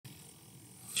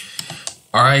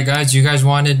Alright guys, you guys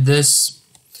wanted this.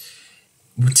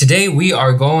 Today we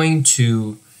are going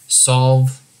to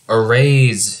solve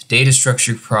arrays data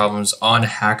structure problems on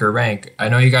HackerRank. I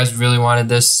know you guys really wanted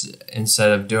this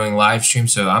instead of doing live stream,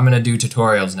 so I'm going to do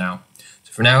tutorials now.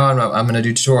 So for now on, I'm going to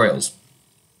do tutorials.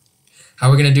 How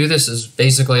we're going to do this is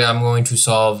basically I'm going to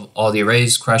solve all the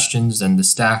arrays questions, then the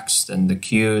stacks, then the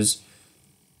queues,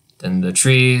 then the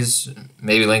trees,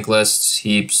 maybe linked lists,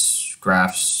 heaps,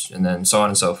 graphs, and then so on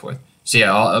and so forth. So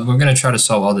yeah, we're going to try to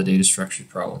solve all the data structure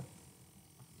problem.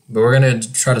 But we're going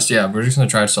to try to, we're just going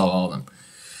to try to solve all of them.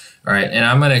 All right, and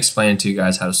I'm going to explain to you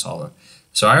guys how to solve them.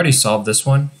 So I already solved this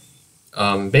one.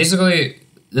 Basically,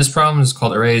 this problem is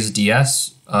called arrays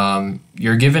DS.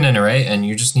 You're given an array and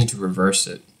you just need to reverse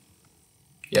it.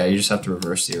 Yeah, you just have to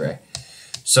reverse the array.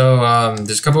 So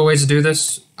there's a couple of ways to do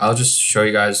this. I'll just show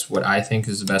you guys what I think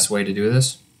is the best way to do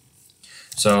this.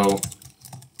 So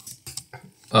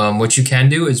what you can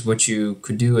do is you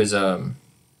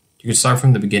can start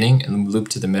from the beginning and loop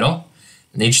to the middle.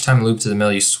 And each time you loop to the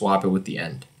middle, you swap it with the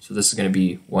end. So this is going to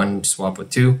be 1 swap with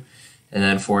 2, and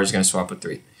then 4 is going to swap with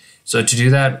 3. So to do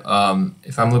that,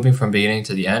 if I'm looping from beginning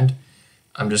to the end,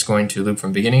 I'm just going to loop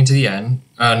from beginning to the end.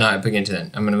 Not beginning to the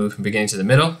end. I'm going to loop from beginning to the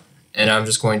middle, and I'm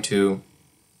just going to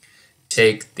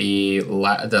take the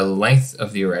length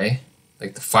of the array,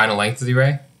 like the final length of the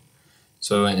array.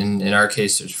 So in our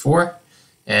case, there's 4.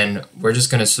 And we're just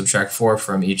going to subtract 4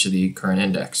 from each of the current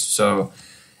index. So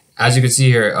as you can see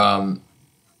here,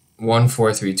 1,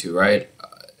 4, 3, 2, right?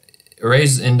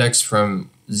 Arrays index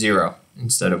from 0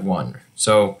 instead of 1.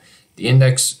 So the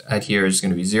index at here is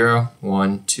going to be 0,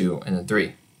 1, 2, and then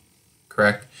 3.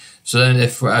 Correct? So then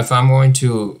if I'm going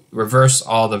to reverse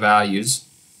all the values,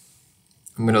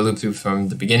 I'm going to loop through from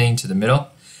the beginning to the middle,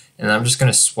 and I'm just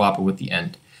going to swap it with the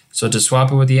end. So to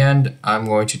swap it with the end, I'm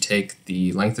going to take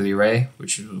the length of the array,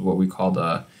 which is what we call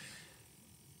the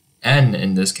n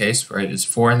in this case, right? It's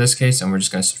 4 in this case, and we're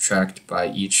just going to subtract by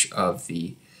each of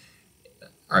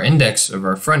our index of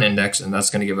our front index, and that's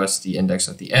going to give us the index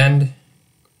at the end,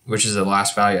 which is the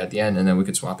last value at the end, and then we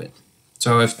could swap it.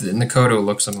 So if in the code it will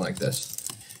look something like this.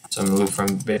 So I'm going to loop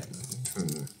from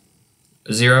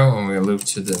 0, and we're going to loop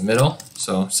to the middle,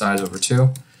 so size over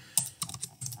 2,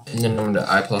 and then I'm going to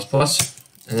i++.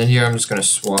 And then here I'm just going to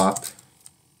swap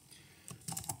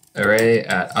array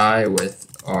at I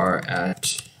with R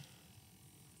at.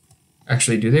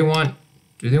 Actually, do they want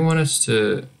us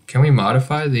to? Can we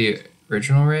modify the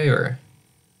original array or?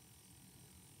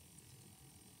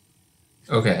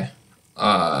 Okay.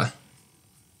 I'm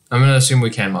going to assume we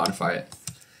can modify it.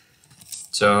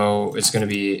 So it's going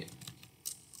to be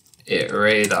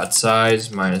array.size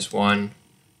 -1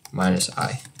 minus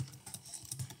I,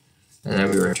 and then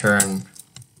we return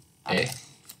A.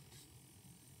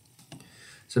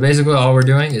 So basically all we're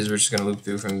doing is we're just going to loop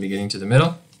through from the beginning to the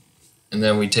middle, and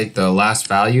then we take the last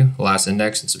value, the last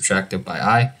index, and subtract it by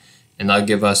I, and that'll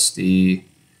give us the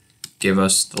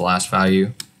last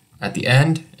value at the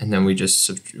end, and then we just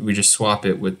swap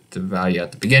it with the value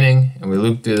at the beginning, and we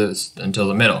loop through this until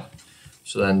the middle.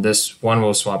 So then this 1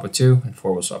 will swap with 2, and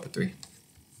 4 will swap with 3.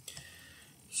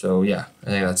 So yeah, I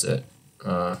think that's it.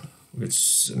 Let's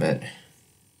submit.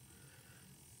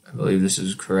 I believe this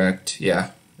is correct.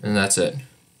 Yeah, and that's it.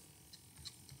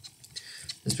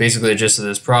 It's basically the gist of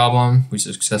this problem. We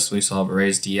successfully solved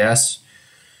arrays DS.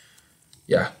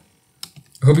 Yeah.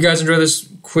 I hope you guys enjoyed this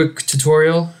quick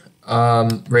tutorial.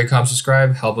 Rate, comment,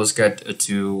 subscribe. Help us get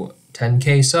to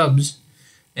 10K subs.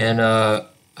 And I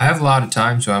have a lot of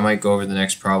time, so I might go over the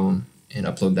next problem and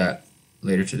upload that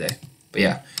later today. But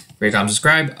yeah, rate, comment,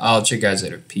 subscribe. I'll check you guys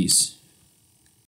later. Peace.